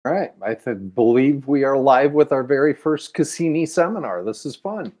believe we are live with our very first Cassini seminar. This is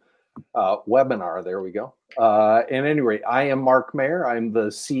fun. Webinar, there we go. At any rate, I am Mark Mayer. I'm the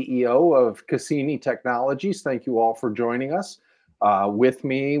CEO of Cassini Technologies. Thank you all for joining us. With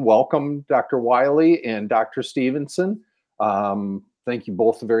me, welcome Dr. Wiley and Dr. Stephenson. Thank you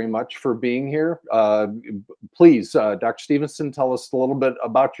both very much for being here. Please, Dr. Stephenson, tell us a little bit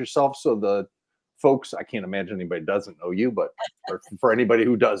about yourself so the folks, I can't imagine anybody doesn't know you, but for anybody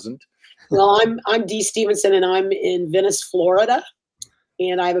who doesn't. Well, I'm Dee Stephenson, and I'm in Venice, Florida,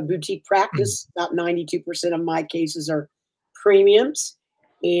 and I have a boutique practice. About 92% of my cases are premiums,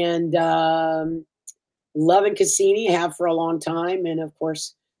 and loving Cassini, have for a long time, and of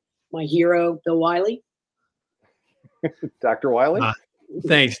course, my hero, Bill Wiley. Dr. Wiley?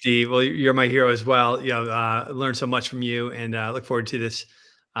 Thanks, Dee. Well, you're my hero as well. I learned so much from you, and look forward to this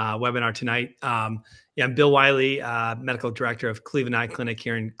webinar tonight. Yeah, I'm Bill Wiley, Medical Director of Cleveland Eye Clinic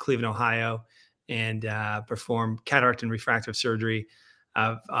here in Cleveland, Ohio, and perform cataract and refractive surgery.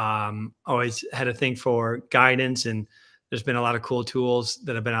 I've always had a thing for guidance, and there's been a lot of cool tools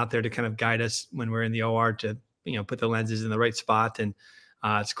that have been out there to kind of guide us when we're in the OR to, put the lenses in the right spot. And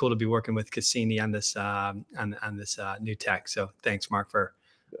it's cool to be working with Cassini on this new tech. So thanks, Mark, for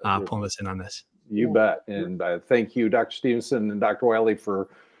pulling us in on this. You bet. And thank you, Dr. Stephenson and Dr. Wiley, for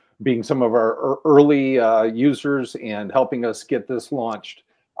being some of our early users and helping us get this launched.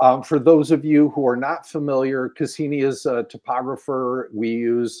 For those of you who are not familiar, Cassini is a topographer. We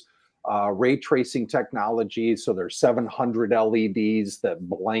use ray tracing technology. So there's 700 LEDs that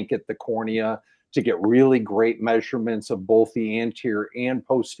blanket the cornea to get really great measurements of both the anterior and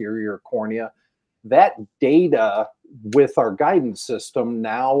posterior cornea. That data with our guidance system,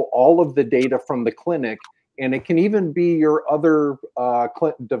 now all of the data from the clinic, and it can even be your other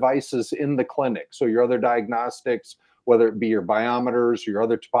devices in the clinic. So your other diagnostics, whether it be your biometers, your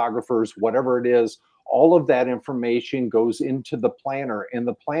other topographers, whatever it is, all of that information goes into the planner, and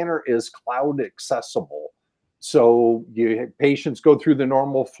the planner is cloud accessible. So patients go through the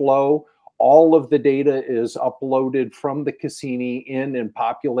normal flow. All of the data is uploaded from the Cassini in and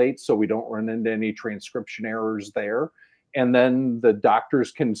populates, so we don't run into any transcription errors there. And then the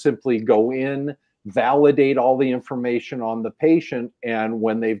doctors can simply go in, validate all the information on the patient, and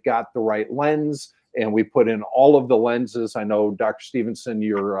when they've got the right lens, and we put in all of the lenses. I know, Dr. Stephenson,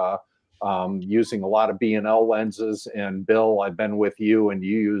 you're using a lot of B&L lenses, and Bill, I've been with you, and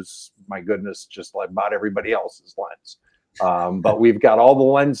you use, my goodness, just like about everybody else's lens. But we've got all the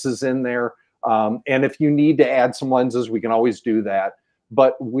lenses in there. And if you need to add some lenses, we can always do that.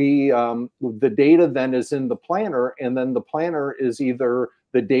 But the data then is in the planner, and then the planner is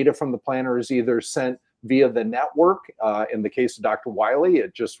the data from the planner is either sent via the network. In the case of Dr. Wiley,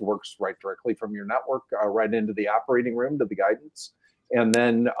 it just works right directly from your network, right into the operating room to the guidance. And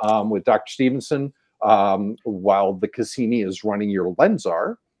then with Dr. Stephenson, while the Cassini is running your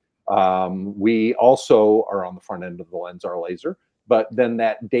LENSAR, we also are on the front end of the LENSAR laser, but then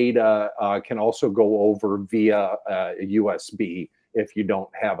that data can also go over via a USB if you don't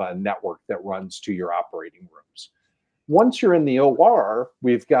have a network that runs to your operating rooms. Once you're in the OR,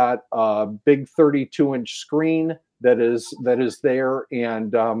 we've got a big 32-inch screen that is there,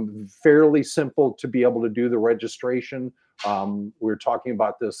 and fairly simple to be able to do the registration. We were talking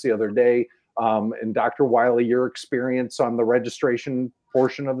about this the other day. And Dr. Wiley, your experience on the registration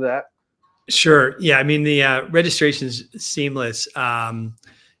portion of that? Sure. Yeah. I mean, the registration's seamless.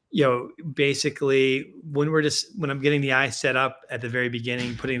 Basically when I'm getting the eye set up at the very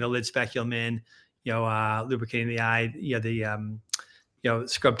beginning, putting the lid speculum in, lubricating the eye, the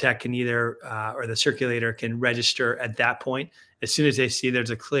scrub tech can either, or the circulator can register at that point. As soon as they see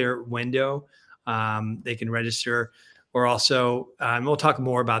there's a clear window, they can register. Or also, and we'll talk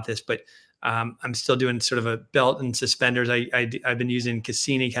more about this, but I'm still doing sort of a belt and suspenders. I've been using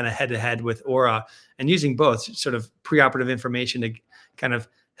Cassini kind of head-to-head with Aura, and using both sort of preoperative information to kind of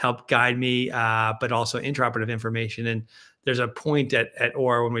help guide me, but also intraoperative information. And there's a point at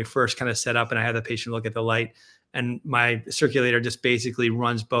Aura when we first kind of set up, and I had the patient look at the light, and my circulator just basically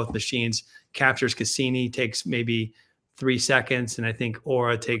runs both machines, captures Cassini, takes maybe 3 seconds, and I think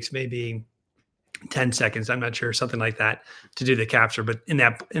Aura takes maybe 10 seconds. I'm not sure, something like that, to do the capture. But in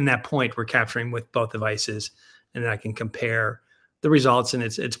that point, we're capturing with both devices, and then I can compare the results, and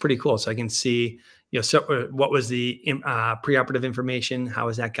it's pretty cool. So I can see, so what was the preoperative information, how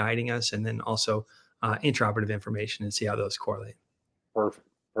is that guiding us, and then also intraoperative information, and see how those correlate.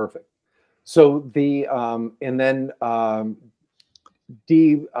 Perfect. So the and then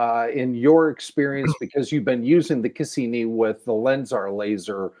Dee, in your experience, because you've been using the Cassini with the LENSAR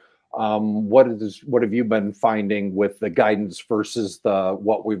laser, What have you been finding with the guidance versus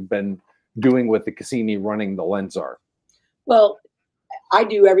what we've been doing with the Cassini running the LENSAR? Well, I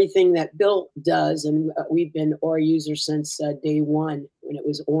do everything that Bill does, and we've been Aura users since day one when it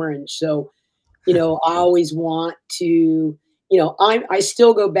was orange. So, I always want to, I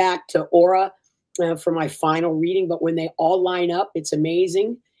still go back to Aura for my final reading, but when they all line up, it's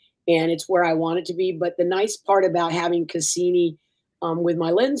amazing, and it's where I want it to be. But the nice part about having Cassini with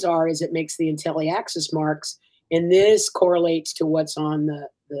my LENSAR is it makes the IntelliAxis marks, and this correlates to what's on the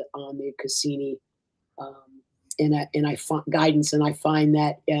Cassini guidance, and I find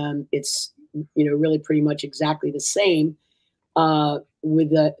that it's really pretty much exactly the same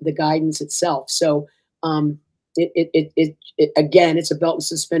with the guidance itself. So it again, it's a belt and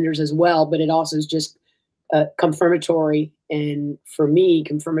suspenders as well, but it also is just confirmatory, and for me,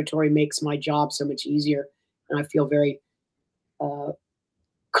 confirmatory makes my job so much easier, and I feel very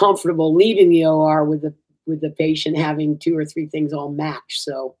comfortable leaving the OR with the patient having 2 or 3 things all match.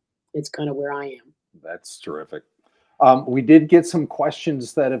 So it's kind of where I am. That's terrific. We did get some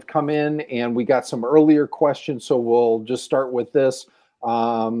questions that have come in, and we got some earlier questions, so we'll just start with this.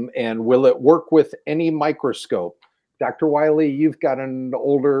 And will it work with any microscope? Dr. Wiley, you've got an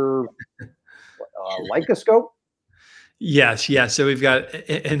older Leicoscope? Yes. So we've got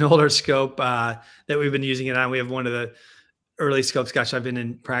an older scope that we've been using it on. We have one of the early scopes. Gosh, I've been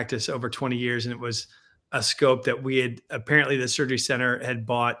in practice over 20 years, and it was a scope that we had, apparently the surgery center had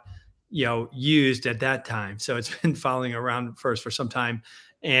bought, used at that time. So it's been following around for some time.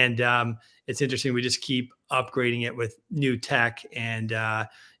 And it's interesting. We just keep upgrading it with new tech. And,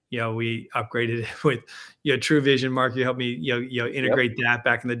 we upgraded it with, True Vision. Mark, you helped me, integrate that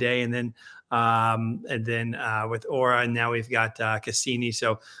back in the day. And then with Aura, and now we've got Cassini.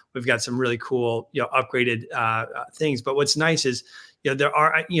 So we've got some really cool, upgraded things. But what's nice is, there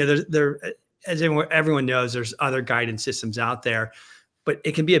are, as everyone knows, there's other guidance systems out there, but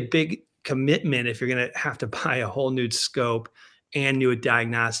it can be a big commitment if you're going to have to buy a whole new scope and new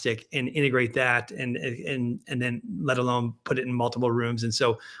diagnostic and integrate that, and then let alone put it in multiple rooms. And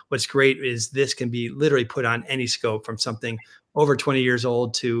so what's great is this can be literally put on any scope, from something over 20 years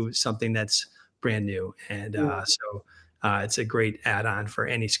old to something that's brand new. And so it's a great add-on for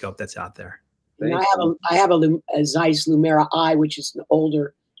any scope that's out there. And I have a Zeiss Lumera I, which is an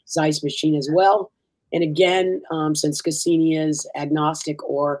older Zeiss machine as well. And again, since Cassini is agnostic,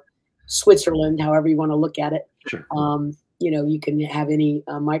 or Switzerland, however you want to look at it, sure. You can have any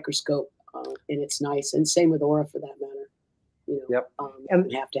microscope, and it's nice. And same with Aura for that matter. Yep. And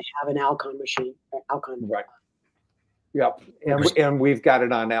you have to have an Alcon machine. Right. Yep. And we've got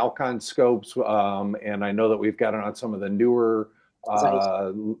it on Alcon scopes, and I know that we've got it on some of the newer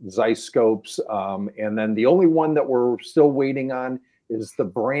Zeiss scopes. And then the only one that we're still waiting on is the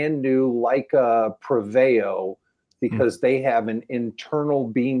brand new Leica Preveo, because they have an internal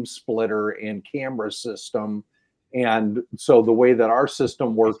beam splitter and camera system. And so the way that our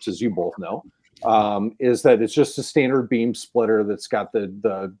system works, as you both know, is that it's just a standard beam splitter that's got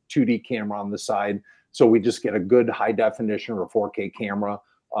the 2D camera on the side. So we just get a good high definition or 4K camera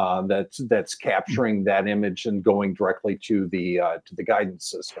that's capturing that image and going directly to the guidance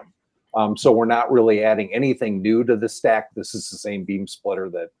system. So we're not really adding anything new to the stack. This is the same beam splitter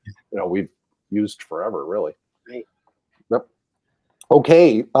that we've used forever, really. Right. Yep.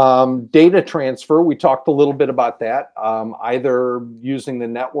 Okay. Data transfer. We talked a little bit about that. Either using the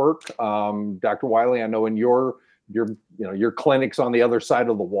network. Dr. Wiley, I know in your clinic's on the other side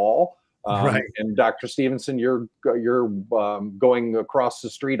of the wall. Right. And Dr. Stephenson, you're going across the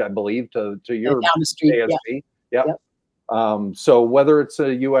street, I believe, to your down the street. ASP. Yep. So whether it's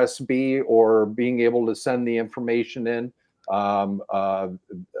a USB or being able to send the information in via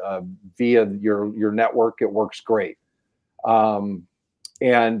your network, it works great.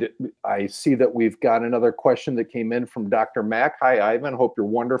 And I see that we've got another question that came in from Dr. Mack. Hi, Ivan. Hope you're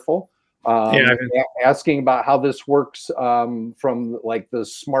wonderful. Asking about how this works from like the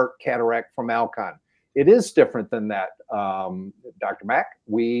smart cataract from Alcon. It is different than that, Dr. Mack.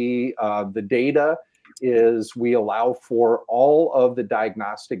 The data is we allow for all of the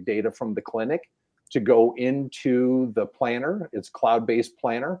diagnostic data from the clinic to go into the planner. It's cloud-based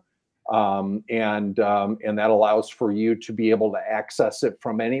planner. And that allows for you to be able to access it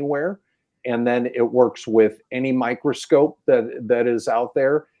from anywhere. And then it works with any microscope that is out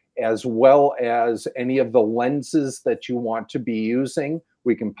there, as well as any of the lenses that you want to be using.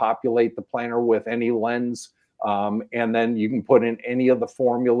 We can populate the planner with any lens, and then you can put in any of the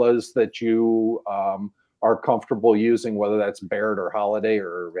formulas that you are comfortable using, whether that's Barrett or Holiday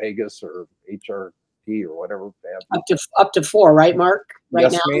or Vegas or HRT or whatever. Up to 4, right, Mark? right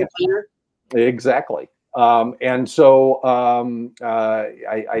Yes, now on ma'am. the planner? Exactly. And so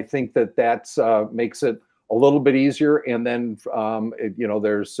I think that that's makes it a little bit easier. And then you know,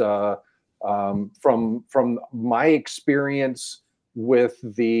 there's from my experience with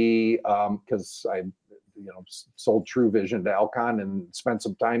the because I sold True Vision to Alcon and spent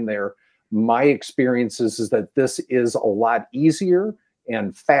some time there. My experience is that this is a lot easier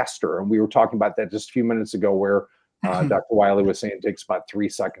and faster. And we were talking about that just a few minutes ago, where Dr. Wiley was saying it takes about 3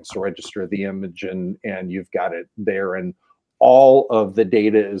 seconds to register the image, and you've got it there, and all of the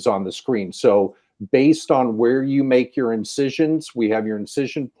data is on the screen. So based on where you make your incisions, we have your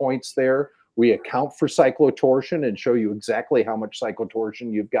incision points there. We account for cyclotorsion and show you exactly how much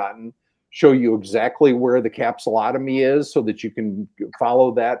cyclotorsion you've gotten, show you exactly where the capsulotomy is so that you can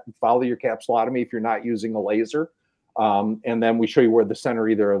follow your capsulotomy if you're not using a laser. And then we show you where the center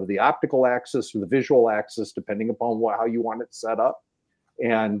either of the optical axis or the visual axis, depending upon how you want it set up.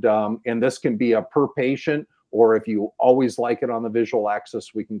 And this can be a per patient, or if you always like it on the visual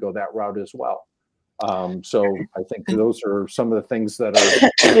axis, we can go that route as well. So I think those are some of the things that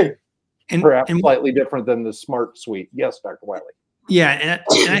are perhaps slightly different than the Smart Suite. Yes, Dr. Wiley. Yeah, and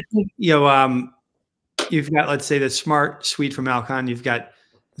I think you've got, let's say, the Smart Suite from Alcon. You've got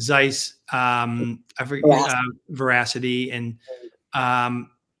Zeiss, Veracity, and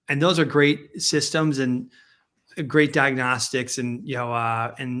those are great systems and great diagnostics. And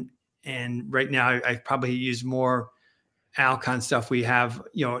and right now I probably use more Alcon stuff. We have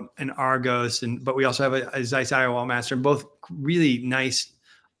an Argos, but we also have a Zeiss IOL Master, and both really nice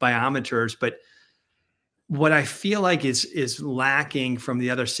biometers. But what I feel like is lacking from the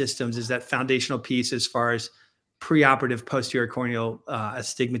other systems is that foundational piece as far as preoperative posterior corneal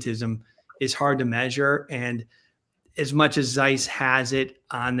astigmatism is hard to measure. And as much as Zeiss has it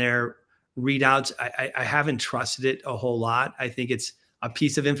on their readouts, I haven't trusted it a whole lot. I think it's a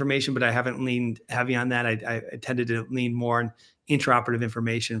piece of information, but I haven't leaned heavy on that. I tended to lean more on intraoperative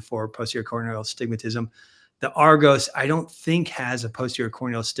information for posterior corneal astigmatism. The Argos, I don't think has a posterior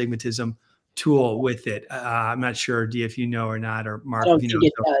corneal astigmatism tool with it. I'm not sure, Dee, if you know or not, or Mark, I don't if you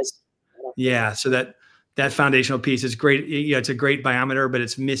think know. it does. Yeah, so that foundational piece is great. It's a great biometer, but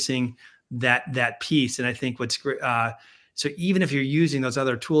it's missing that piece. And I think what's great. So even if you're using those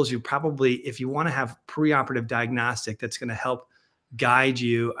other tools, you probably, if you want to have preoperative diagnostic that's going to help guide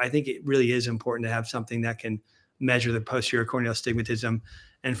you, I think it really is important to have something that can measure the posterior corneal astigmatism.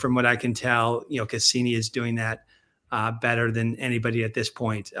 And from what I can tell, Cassini is doing that better than anybody at this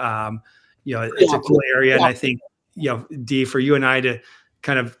point. It's a cool area. And I think, Dee, for you and I to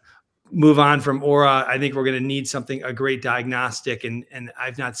kind of move on from Aura, I think we're going to need a great diagnostic. And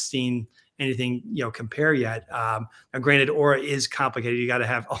I've not seen anything, compare yet. Now, granted, Aura is complicated. You got to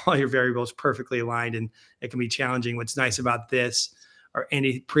have all your variables perfectly aligned, and it can be challenging. What's nice about this or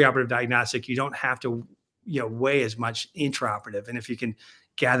any preoperative diagnostic, you don't have to, weigh as much intraoperative. And if you can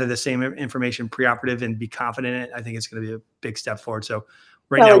gather the same information preoperative and be confident in it, I think it's going to be a big step forwould. So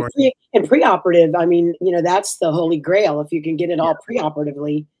now in preoperative, I mean, that's the holy grail. If you can get it all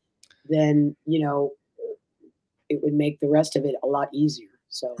preoperatively, then, it would make the rest of it a lot easier.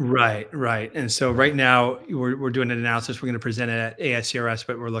 So right. And so right now we're doing an analysis. We're going to present it at ASCRS,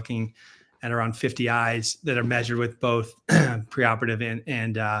 but we're looking at around 50 eyes that are measured with both preoperative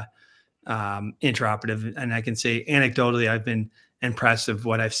and intraoperative. And I can say anecdotally, I've been impressed of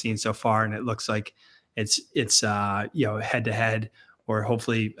what I've seen so far, and it looks like it's head to head, or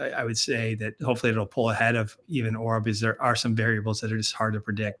hopefully I would say that hopefully it'll pull ahead of even Aura, because there are some variables that are just hard to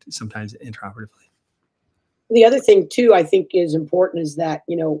predict sometimes intraoperatively. The other thing too, I think is important is that,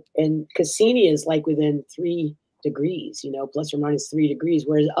 and Cassini is like within 3 degrees, plus or minus 3 degrees,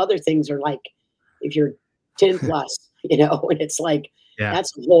 whereas other things are like, if you're 10 plus, and it's like,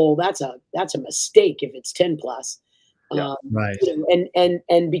 that's a mistake if it's 10 plus. Right.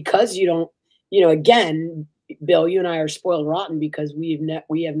 And because you don't, again, Bill, you and I are spoiled rotten because we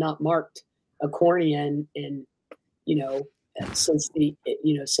have not marked a cornea in since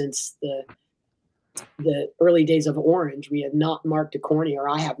the early days of Orange. We have not marked a cornea, or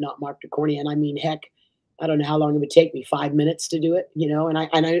I have not marked a cornea. And I mean, heck, I don't know how long it would take me, 5 minutes to do it, and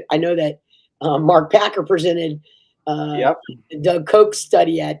I know that Mark Packer presented Doug Koch's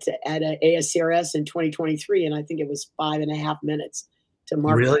study at a ASCRS in 2023, and I think it was 5.5 minutes to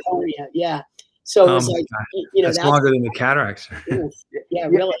mark the cornea. Yeah. So it was like, that's longer than the cataracts. Yeah,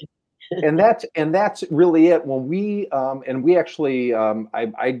 really. and that's really it. When we actually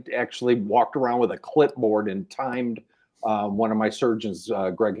I actually walked around with a clipboard and timed one of my surgeons,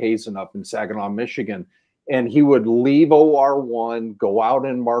 Greg Hazen, up in Saginaw, Michigan, and he would leave OR1, go out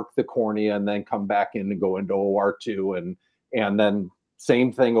and mark the cornea, and then come back in and go into OR2, and then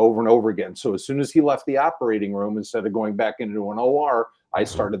Same thing over and over again. So as soon as he left the operating room, instead of going back into an OR, I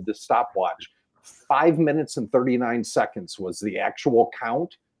started this stopwatch. 5 minutes and 39 seconds was the actual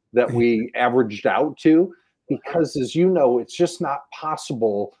count that we averaged out to, because as you know, it's just not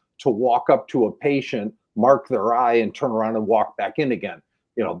possible to walk up to a patient, mark their eye, and turn around and walk back in again.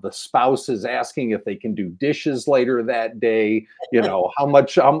 You know, the spouse is asking if they can do dishes later that day, you know, how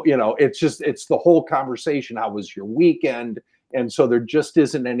much, you know, it's the whole conversation. How was your weekend? And so there just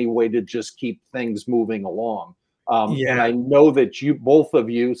isn't any way to just keep things moving along. And I know that both of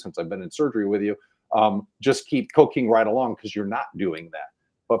you, since I've been in surgery with you, just keep cooking right along because you're not doing that.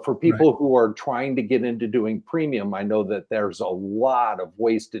 But for people who are trying to get into doing premium, I know that there's a lot of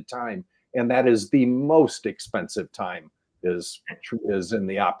wasted time, and that is the most expensive time is in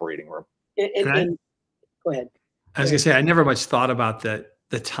the operating room. And go ahead. I was gonna say, I never much thought about the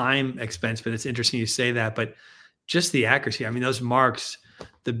time expense, but it's interesting you say that. But just the accuracy. I mean, those marks,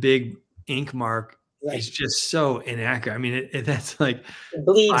 the big ink mark is just so inaccurate. I mean, that's like it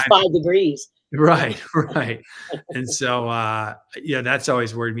bleeds 5 degrees. Right. And so, yeah, that's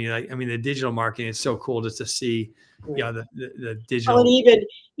always worried me. Like, I mean, the digital marking is so cool just to see, you know, the digital. Oh, and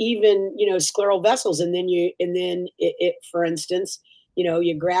even, you know, scleral vessels. And then it, for instance, you know,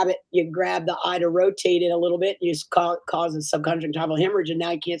 you grab the eye to rotate it a little bit, you just cause a subconjunctival hemorrhage, and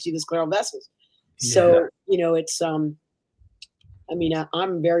now you can't see the scleral vessels. So, you know, it's, I mean,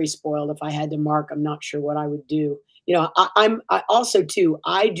 I'm very spoiled. If I had to mark, I'm not sure what I would do. You know, I also too,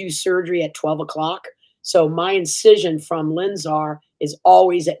 I do surgery at 12 o'clock. So my incision from LENSAR is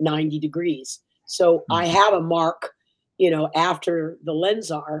always at 90 degrees. So I have a mark, you know, after the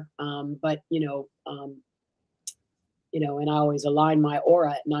LENSAR, but, you know, and I always align my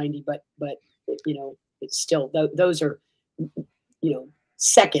aura at 90, but, you know, it's still, those are, you know,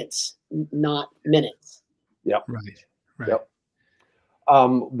 seconds, not minutes. Yep. Right. Yep.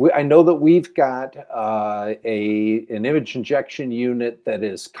 I know that we've got an image injection unit that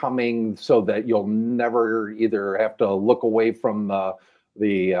is coming, so that you'll never either have to look away from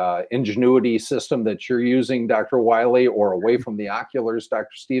the Ingenuity system that you're using, Dr. Wiley, or away from the oculars,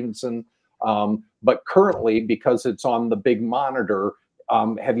 Dr. Stephenson. But currently, because it's on the big monitor,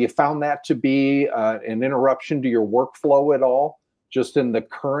 have you found that to be an interruption to your workflow at all, just in the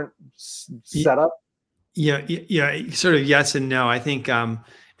current setup? Yeah, sort of yes and no. I think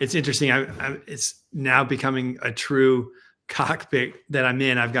it's interesting. It's now becoming a true cockpit that I'm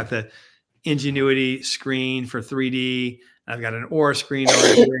in. I've got the Ingenuity screen for 3D. I've got an Aura screen over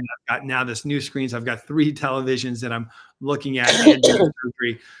here, and I've got now this new screen. So I've got 3 televisions that I'm looking at and doing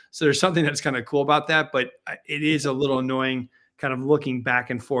surgery. So there's something that's kind of cool about that, but it is a little annoying kind of looking back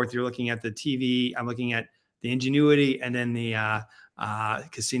and forth. You're looking at the TV, I'm looking at the Ingenuity, and then the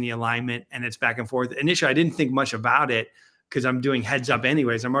Cassini alignment, and it's back and forth. Initially, I didn't think much about it because I'm doing heads up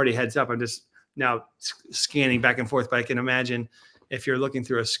anyways. I'm already heads up. I'm just now scanning back and forth. But I can imagine if you're looking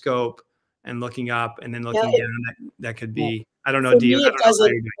through a scope and looking up and then looking down, that could be, I don't know. It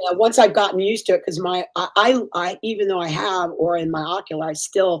doesn't, once I've gotten used to it, because I even though I have Aura in my ocular, I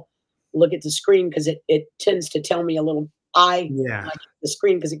still look at the screen because it tends to tell me a little. I like the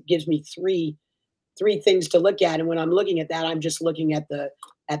screen because it gives me three things to look at, and when I'm looking at that, I'm just looking at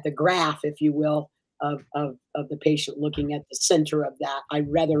the graph, if you will, of the patient, looking at the center of that.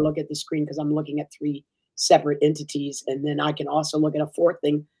 I'd rather look at the screen because I'm looking at 3 separate entities, and then I can also look at a 4th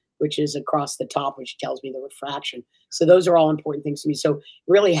thing, which is across the top, which tells me the refraction. So those are all important things to me. So it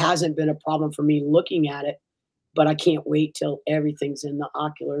really hasn't been a problem for me looking at it, but I can't wait till everything's in the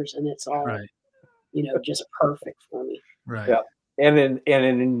oculars and it's all, you know, just perfect for me. Right. Yeah. And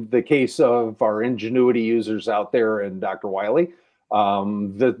in the case of our Ingenuity users out there and Dr. Wiley,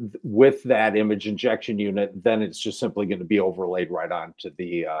 with that image injection unit, then it's just simply going to be overlaid right onto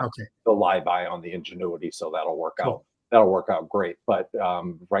the live eye on the Ingenuity. So that'll work out. That'll work out great. But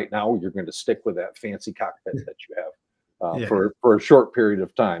right now, you're going to stick with that fancy cockpit that you have for a short period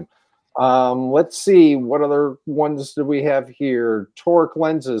of time. Let's see, what other ones do we have here? Toric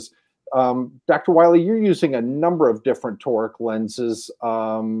lenses. Dr. Wiley, you're using a number of different toric lenses.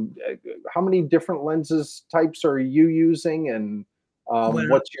 How many different lenses types are you using, and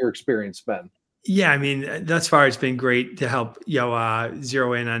what's your experience been? Yeah, I mean, thus far it's been great to help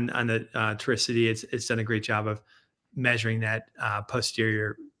zero in on the toricity. It's done a great job of measuring that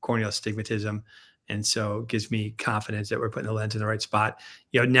posterior corneal astigmatism, and so it gives me confidence that we're putting the lens in the right spot.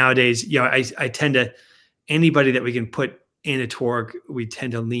 Nowadays, I tend to, anybody that we can put in a toric, we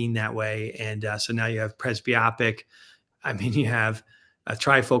tend to lean that way. And so now you have presbyopic. I mean, you have a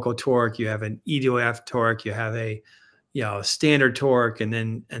trifocal toric, you have an EDOF toric, you have a standard torque, and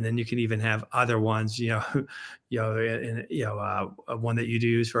then you can even have other ones, one that you'd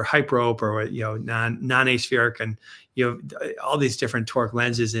use for hyperope, or non-aspheric, and all these different torque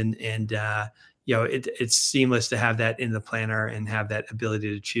lenses, and it's seamless to have that in the planner and have that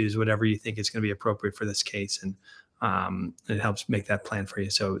ability to choose whatever you think is going to be appropriate for this case, and it helps make that plan for you.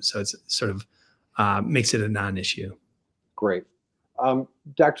 So it's sort of makes it a non-issue. Great.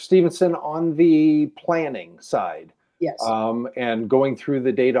 Dr. Stephenson, on the planning side, yes, and going through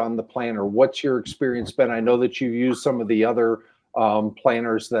the data on the planner, what's your experience been? I know that you've used some of the other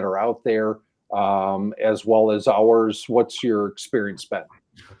planners that are out there, as well as ours. What's your experience been?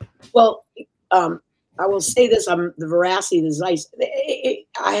 Well, I will say this: the veracity of the Zeiss.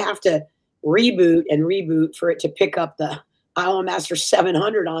 I have to reboot for it to pick up the IOLMaster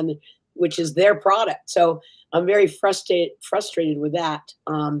 700 which is their product. So I'm very frustrated with that.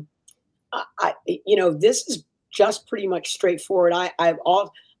 This is just pretty much straightforward.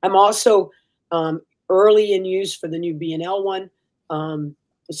 I'm also early in use for the new B&L one.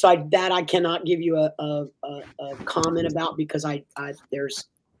 Beside that, I cannot give you a comment about, because I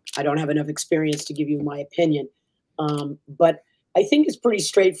don't have enough experience to give you my opinion. But I think it's pretty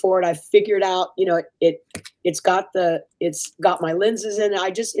straightforward. I figured out, it's got my lenses in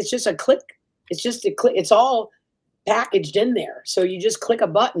it. It's just a click. It's just a click. It's all packaged in there. So you just click a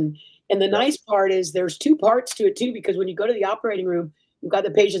button. And the nice part is there's two parts to it too, because when you go to the operating room, you've got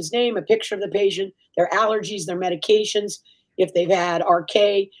the patient's name, a picture of the patient, their allergies, their medications, if they've had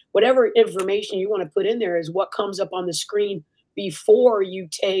RK, whatever information you want to put in there is what comes up on the screen before you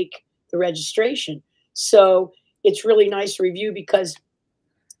take the registration. So it's really nice to review, because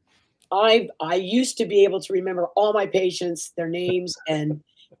I used to be able to remember all my patients, their names and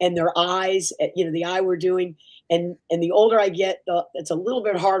their eyes, the eye we're doing. And the older I get, it's a little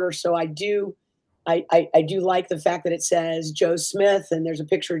bit harder. So I do like the fact that it says Joe Smith, and there's a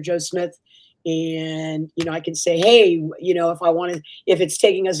picture of Joe Smith, and I can say, hey, if it's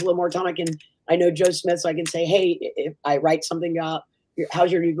taking us a little more time, I know Joe Smith, so I can say, hey, if I write something about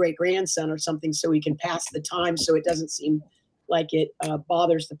how's your new great grandson or something, so we can pass the time, so it doesn't seem like it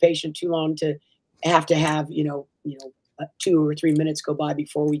bothers the patient too long to have 2 or 3 minutes go by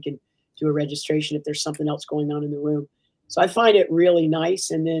before we can do a registration if there's something else going on in the room. So I find it really nice.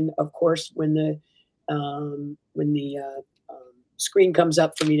 And then of course, when the screen comes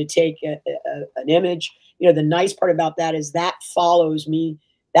up for me to take an image, the nice part about that is that follows the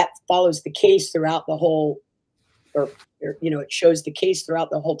case throughout the whole, it shows the case throughout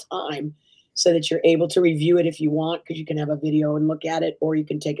the whole time, so that you're able to review it if you want, because you can have a video and look at it, or you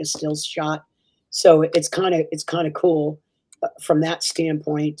can take a still shot. So it's kind of cool from that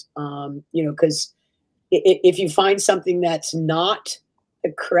standpoint, because if you find something that's not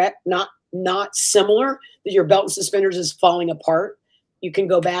correct, not similar, that your belt and suspenders is falling apart, you can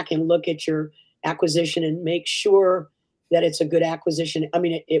go back and look at your acquisition and make sure that it's a good acquisition. I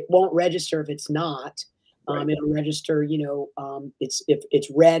mean, it won't register if it's not. It'll register, if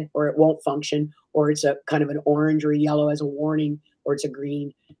it's red, or it won't function, or it's a kind of an orange or a yellow as a warning, or it's a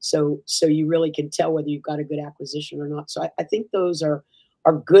green. So you really can tell whether you've got a good acquisition or not. So I think those are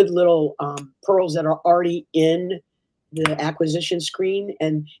good little pearls that are already in the acquisition screen.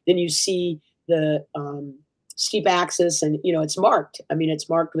 And then you see the steep axis, and it's marked. I mean, it's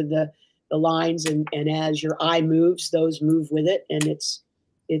marked with the lines, and as your eye moves, those move with it, and it's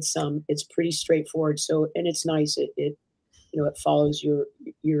pretty straightforward. So, and it's nice. It follows your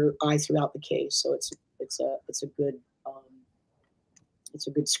eye throughout the case. So it's a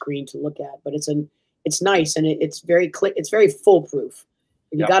good screen to look at. But it's nice, and it's very foolproof.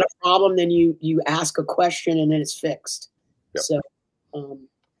 If you got a problem, then you ask a question, and then it's fixed. Yep. So.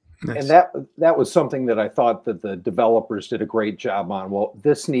 Nice. And that was something that I thought that the developers did a great job on. Well,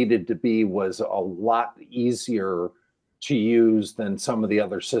 this was a lot easier to use than some of the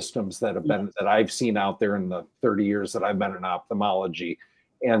other systems that I've seen out there in the 30 years that I've been in ophthalmology.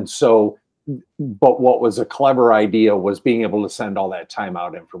 And so, but what was a clever idea was being able to send all that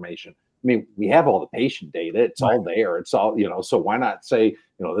timeout information. I mean, we have all the patient data. It's all there. It's all, so why not say,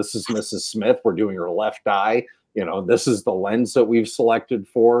 this is Mrs. Smith. We're doing her left eye. This is the lens that we've selected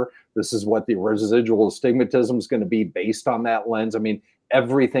for. This is what the residual astigmatism is going to be based on that lens. I mean,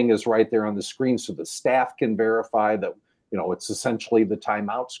 everything is right there on the screen, so the staff can verify that, it's essentially the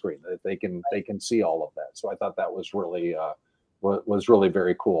timeout screen, that they can see all of that. So I thought that was really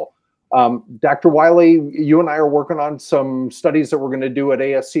very cool. Dr. Wiley, you and I are working on some studies that we're going to do at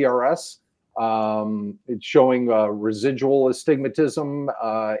ASCRS. It's showing residual astigmatism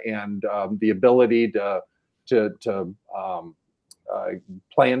and the ability to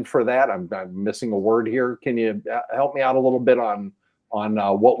planned for that? I'm missing a word here. Can you help me out a little bit on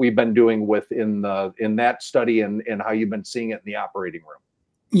what we've been doing in that study and how you've been seeing it in the operating room?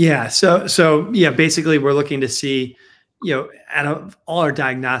 Yeah. So yeah, basically we're looking to see, out of all our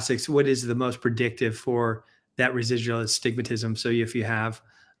diagnostics, what is the most predictive for that residual astigmatism? So if you have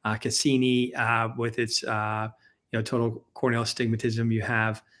Cassini with its total corneal astigmatism, you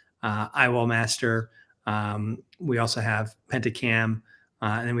have eyewall master. We also have pentacam,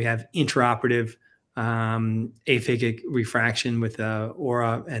 and then we have intraoperative aphakic refraction with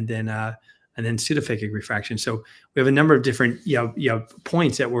aura, and then pseudophakic refraction. So we have a number of different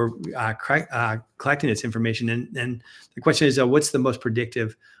points that we're collecting this information. And the question is, what's the most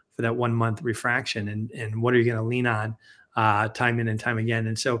predictive for that 1 month refraction, and what are you going to lean on time in and time again?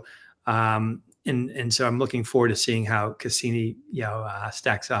 And so and so I'm looking forward to seeing how Cassini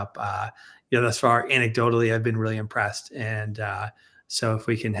stacks up. Thus far, anecdotally, I've been really impressed. And so if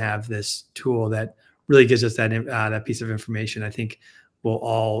we can have this tool that really gives us that piece of information, I think we'll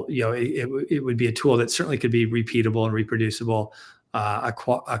all, it would be a tool that certainly could be repeatable and reproducible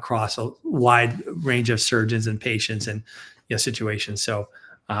across a wide range of surgeons and patients and situations. So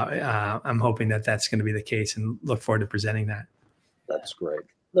I'm hoping that that's going to be the case, and look forward to presenting that. That's great.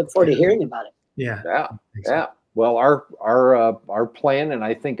 Look forward to hearing about it. Yeah. Well, our plan, and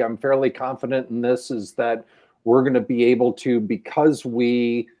I think I'm fairly confident in this, is that we're going to be able to, because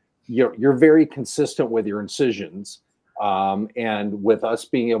you're very consistent with your incisions, and with us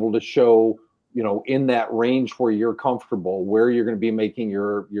being able to show, in that range where you're comfortable, where you're going to be making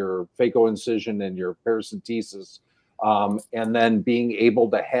your phaco incision and your paracentesis, and then being able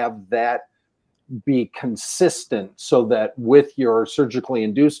to have that be consistent, so that with your surgically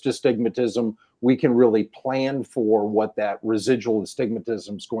induced astigmatism, we can really plan for what that residual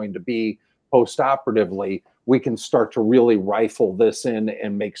astigmatism is going to be post-operatively. We can start to really rifle this in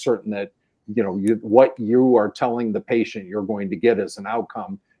and make certain that what you are telling the patient you're going to get as an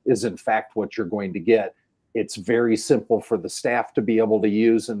outcome is in fact what you're going to get. It's very simple for the staff to be able to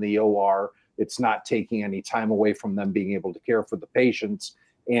use in the OR. It's not taking any time away from them being able to care for the patients.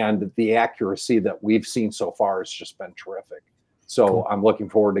 And the accuracy that we've seen so far has just been terrific. So cool. I'm looking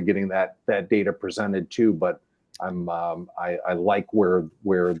forward to getting that data presented too. But I like where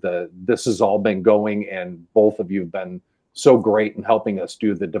this has all been going, and both of you have been so great in helping us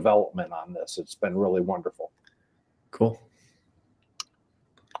do the development on this. It's been really wonderful. Cool.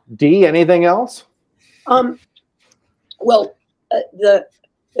 Dee, anything else? Well, the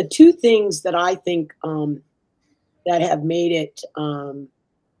two things that I think that have made it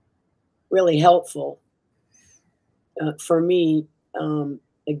really helpful for me,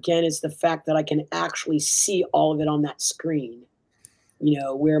 again, is the fact that I can actually see all of it on that screen.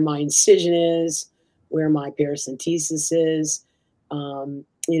 Where my incision is, where my paracentesis is.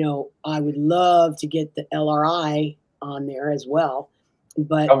 I would love to get the LRI on there as well,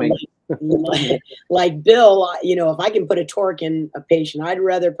 but like Bill, if I can put a torque in a patient, I'd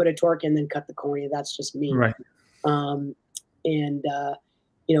rather put a torque in than cut the cornea. That's just me. Right.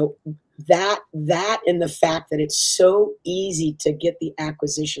 That and the fact that it's so easy to get the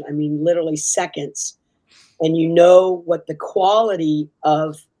acquisition. I mean, literally seconds, and what the quality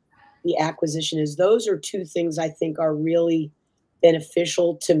of the acquisition is. Those are two things I think are really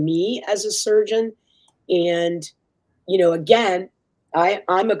beneficial to me as a surgeon. And, again,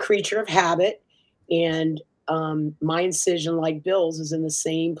 I'm a creature of habit, and my incision, like Bill's, is in the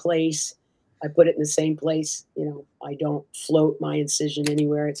same place. I put it in the same place. I don't float my incision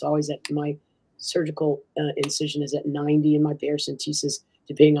anywhere. It's always at my surgical incision is at 90, and my paracentesis,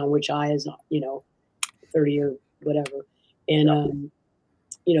 depending on which eye, is 30 or whatever. And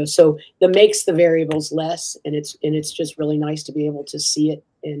so that makes the variables less, and it's just really nice to be able to see it.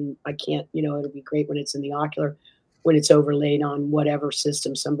 And I can't, it'll be great when it's in the ocular, when it's overlaid on whatever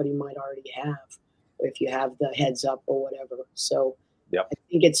system somebody might already have, if you have the heads up or whatever. So I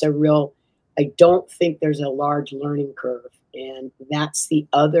think it's I don't think there's a large learning curve, and that's the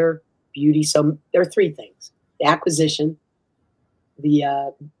other beauty. So there are three things: the acquisition,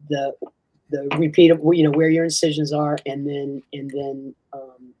 the repeat of where your incisions are, and then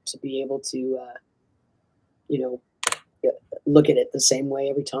to be able to look at it the same way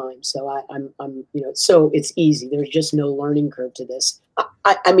every time. So I'm so it's easy. There's just no learning curve to this.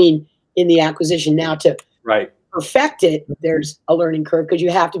 I mean, in the acquisition now, to perfect it, there's a learning curve, because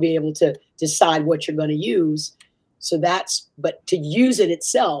you have to be able to decide what you're going to use. So but to use it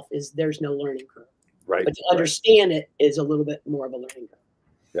itself there's no learning curve. Right. But to understand it is a little bit more of a learning curve.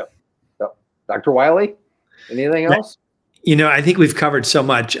 Yep. Dr. Wiley, anything else? I think we've covered so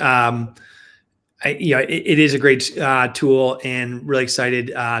much. It is a great tool, and really excited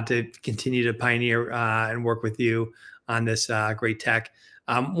to continue to pioneer and work with you on this great tech.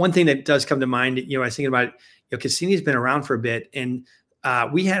 One thing that does come to mind, I was thinking about, Cassini's been around for a bit, and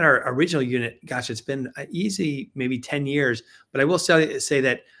we had our original unit. Gosh, it's been easy, maybe 10 years. But I will say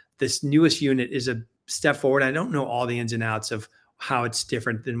that this newest unit is a step forward. I don't know all the ins and outs of how it's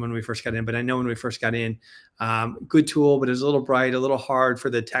different than when we first got in, but I know when we first got in, good tool, but it's a little bright, a little hard for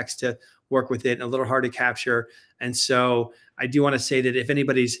the text to work with it, and a little hard to capture. And so I do want to say that if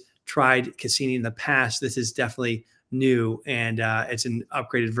anybody's tried Cassini in the past, this is definitely new, and it's an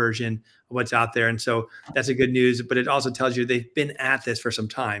upgraded version of what's out there. And so that's a good news, but it also tells you they've been at this for some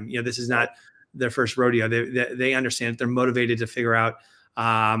time. This is not their first rodeo. They understand it. They're motivated to figure out.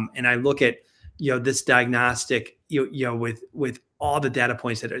 And I look at, this diagnostic, with all the data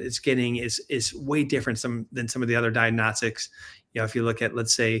points that it's getting is way different than some of the other diagnostics. If you look at,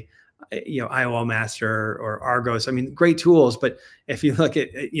 let's say, IOL Master or Argos, I mean, great tools, but if you look at,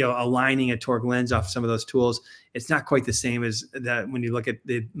 aligning a toric lens off some of those tools, it's not quite the same as that when you look at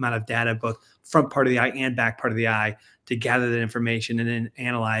the amount of data, both front part of the eye and back part of the eye, to gather that information and then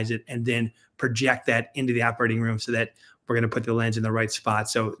analyze it and then project that into the operating room so that we're going to put the lens in the right spot.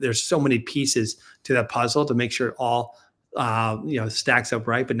 So there's so many pieces to that puzzle to make sure it all stacks up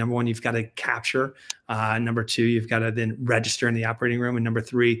right. But number one, you've got to capture. Number two, you've got to then register in the operating room. And number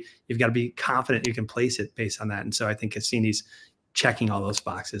three, you've got to be confident you can place it based on that. And so I think Cassini's checking all those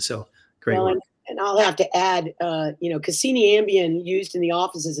boxes. So great work. And I'll have to add, Cassini Ambient used in the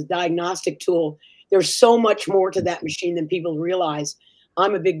office as a diagnostic tool. There's so much more to that machine than people realize.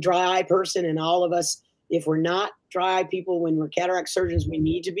 I'm a big dry eye person, and all of us, if we're not dry eye people, when we're cataract surgeons, we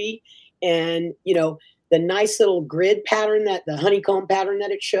need to be. And, the nice little grid pattern, the honeycomb pattern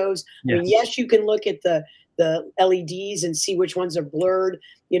that it shows. Yes. I mean, yes, you can look at the LEDs and see which ones are blurred,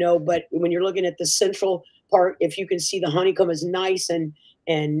 but when you're looking at the central part, if you can see the honeycomb is nice and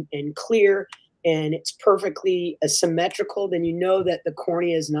clear, and it's perfectly symmetrical, then you know that the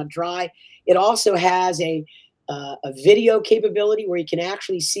cornea is not dry. It also has a video capability where you can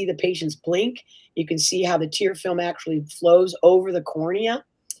actually see the patient's blink. You can see how the tear film actually flows over the cornea.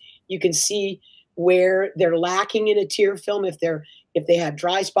 You can see where they're lacking in a tear film, if they have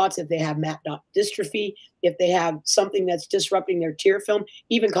dry spots, if they have matte dot dystrophy, if they have something that's disrupting their tear film,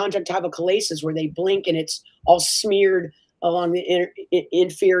 even conjunctival chalasis where they blink and it's all smeared along the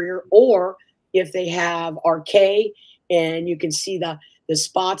inferior, or if they have RK and you can see the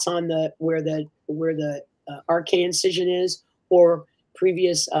spots on where the RK incision is, or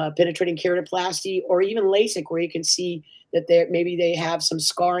previous penetrating keratoplasty, or even LASIK where you can see that maybe they have some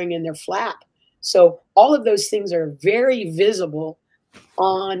scarring in their flap. So all of those things are very visible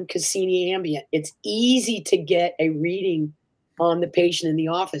on Cassini Ambient. It's easy to get a reading on the patient in the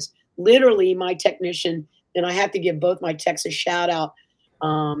office. Literally, my technician, and I have to give both my techs a shout out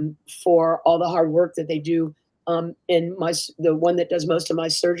for all the hard work that they do. And the one that does most of my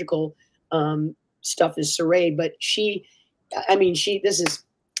surgical stuff is Saray, but it's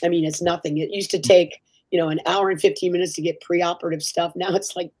nothing. It used to take, an hour and 15 minutes to get preoperative stuff. Now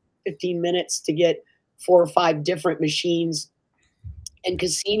it's like 15 minutes to get 4 or 5 different machines. And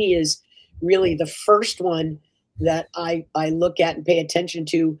Cassini is really the first one that I look at and pay attention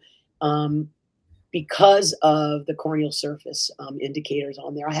to because of the corneal surface indicators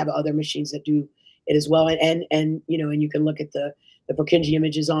on there. I have other machines that do it as well. And you can look at the Purkinje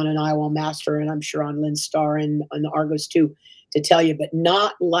images on an IOL Master, and I'm sure on LENSAR and on the Argos too, to tell you, but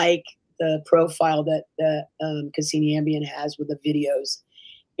not like the profile that the Cassini Ambient has with the videos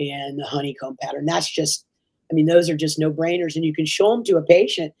and the honeycomb pattern. That's just, those are just no-brainers. And you can show them to a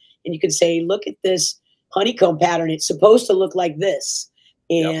patient and you can say, look at this honeycomb pattern. It's supposed to look like this.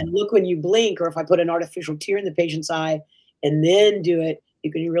 And look when you blink, or if I put an artificial tear in the patient's eye and then do it,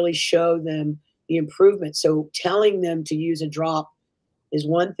 you can really show them the improvement. So telling them to use a drop is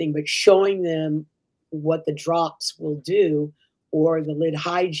one thing, but showing them what the drops will do, or the lid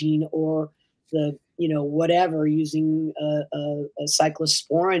hygiene, or the, whatever, using a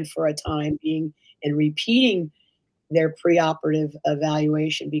cyclosporin for a time being, and repeating their preoperative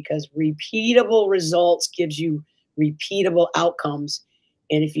evaluation, because repeatable results gives you repeatable outcomes.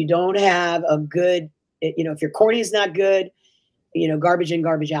 And if you don't have a good, if your cornea is not good, garbage in,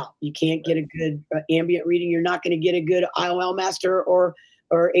 garbage out. You can't get a good ambient reading. You're not going to get a good IOL Master or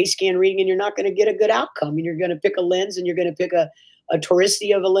A-scan reading, and you're not going to get a good outcome. And you're going to pick a lens, and you're going to pick a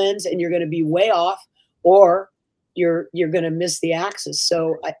toricity of a lens, and you're going to be way off, or you're going to miss the axis.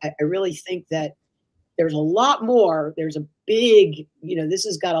 So I really think that there's a lot more. There's a big, this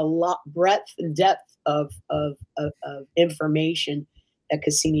has got a lot breadth and depth of information. that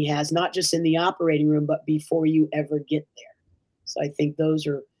Cassini has, not just in the operating room, but before you ever get there. So I think those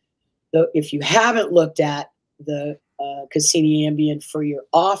are, if you haven't looked at the Cassini Ambient for your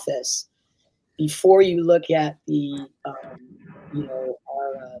office, before you look at the, our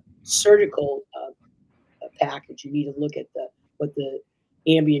surgical package, you need to look at what the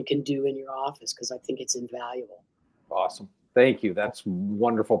Ambient can do in your office, because I think it's invaluable. Awesome. Thank you. That's a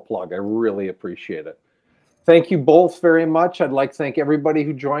wonderful plug. I really appreciate it. Thank you both very much. I'd like to thank everybody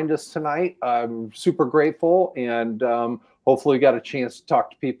who joined us tonight. I'm super grateful, and hopefully we got a chance to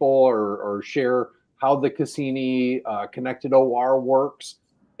talk to people or share how the Cassini connected OR works.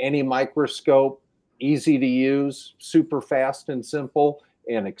 Any microscope, easy to use, super fast and simple,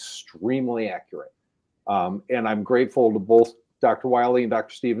 and extremely accurate. And I'm grateful to both Dr. Wiley and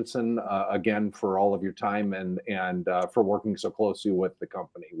Dr. Stephenson again for all of your time and for working so closely with the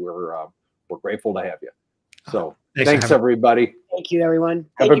company. We're grateful to have you. So thanks everybody. Thank you, everyone.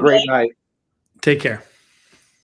 Have a great night. Take care.